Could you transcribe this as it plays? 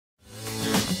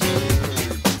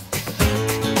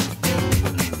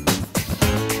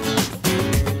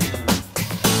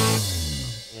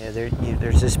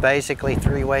There's just basically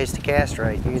 3 ways to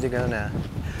castrate. You're either going to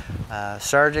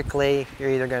surgically,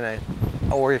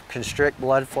 or constrict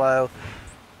blood flow.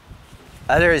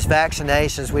 Other is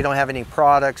vaccinations. We don't have any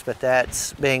products, but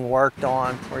that's being worked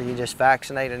on, where you just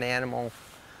vaccinate an animal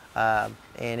and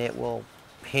it will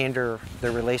hinder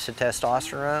the release of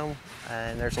testosterone.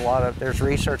 And there's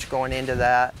research going into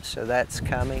that, so that's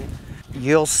coming.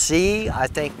 You'll see, I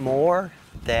think, more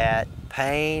that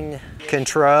pain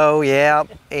control,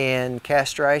 and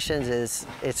castrations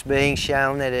it's being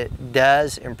shown that it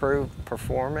does improve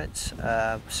performance.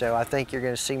 So I think you're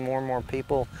going to see more and more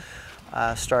people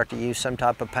start to use some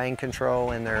type of pain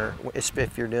control in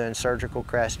if you're doing surgical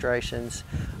castrations,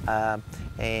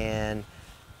 and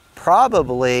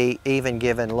probably even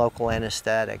given local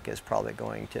anesthetic is probably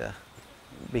going to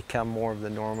become more of the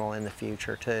normal in the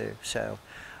future too. So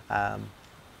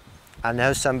I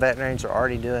know some veterinarians are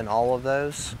already doing all of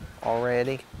those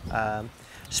already,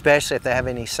 especially if they have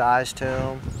any size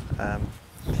to them.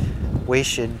 We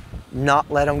should not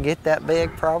let them get that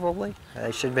big probably.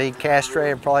 They should be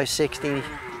castrated probably 60,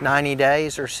 90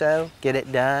 days or so, get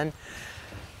it done.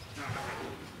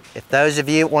 If those of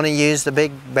you want to use the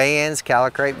big bands,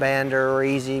 Calicrate Bander or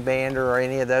Easy Bander or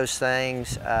any of those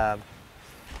things,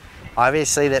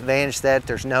 obviously the advantage that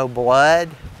there's no blood,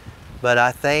 but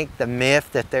I think the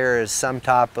myth that there is some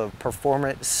type of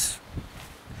performance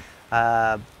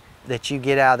that you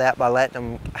get out of that by letting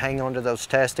them hang onto those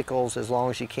testicles as long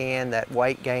as you can, that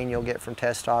weight gain you'll get from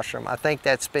testosterone, I think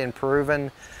that's been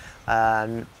proven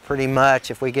pretty much.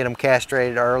 If we get them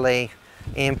castrated early,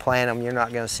 implant them, you're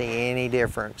not going to see any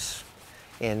difference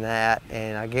in that,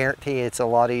 and I guarantee it's a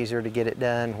lot easier to get it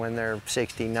done when they're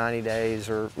 60, 90 days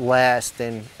or less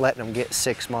than letting them get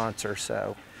 6 months or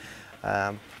so.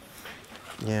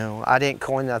 You know, I didn't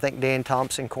coin, I think Dan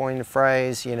Thompson coined the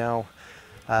phrase, you know,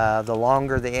 the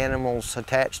longer the animal's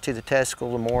attached to the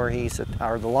testicle, the more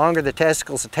the longer the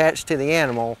testicle's attached to the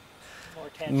animal,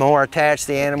 more attached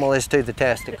the animal is to the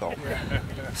testicle.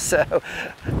 So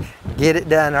get it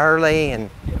done early. And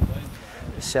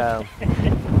so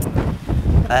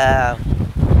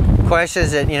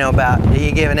questions that, you know, about do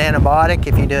you give an antibiotic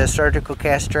if you do a surgical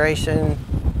castration?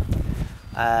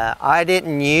 I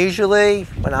didn't usually.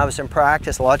 When I was in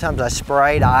practice, a lot of times I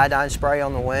sprayed iodine spray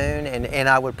on the wound, and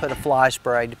I would put a fly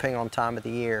spray depending on the time of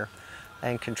the year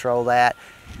and control that.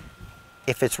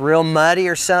 If it's real muddy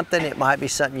or something, it might be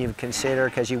something you would consider,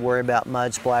 because you worry about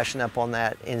mud splashing up on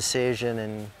that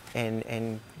incision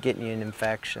and getting you an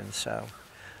infection. So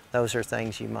those are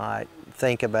things you might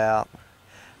think about.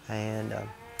 And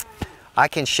I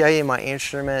can show you my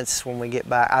instruments when we get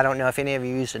back. I don't know if any of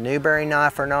you used a Newberry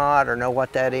knife or not, or know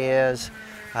what that is.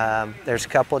 There's a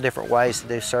couple of different ways to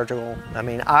do surgical. I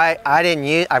mean,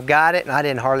 I've got it and I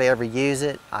didn't hardly ever use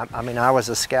it. I mean, I was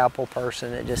a scalpel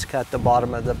person that just cut the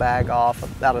bottom of the bag off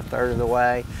about a third of the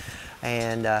way.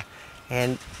 And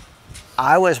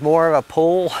I was more of a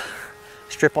pull,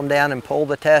 strip them down and pull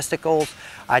the testicles.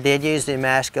 I did use the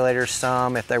emasculators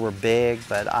some if they were big,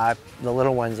 but the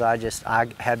little ones I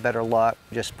had better luck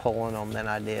just pulling them than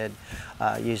I did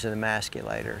using the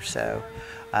emasculator. So,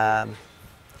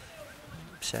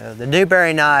 so the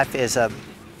Newberry knife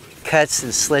cuts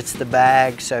and slits the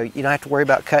bag, so you don't have to worry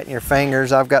about cutting your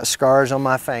fingers. I've got scars on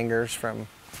my fingers from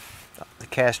the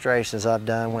castrations I've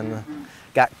done when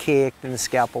got kicked and the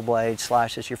scalpel blade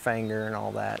slashes your finger and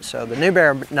all that. So the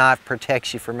Newberry knife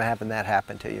protects you from having that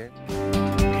happen to you.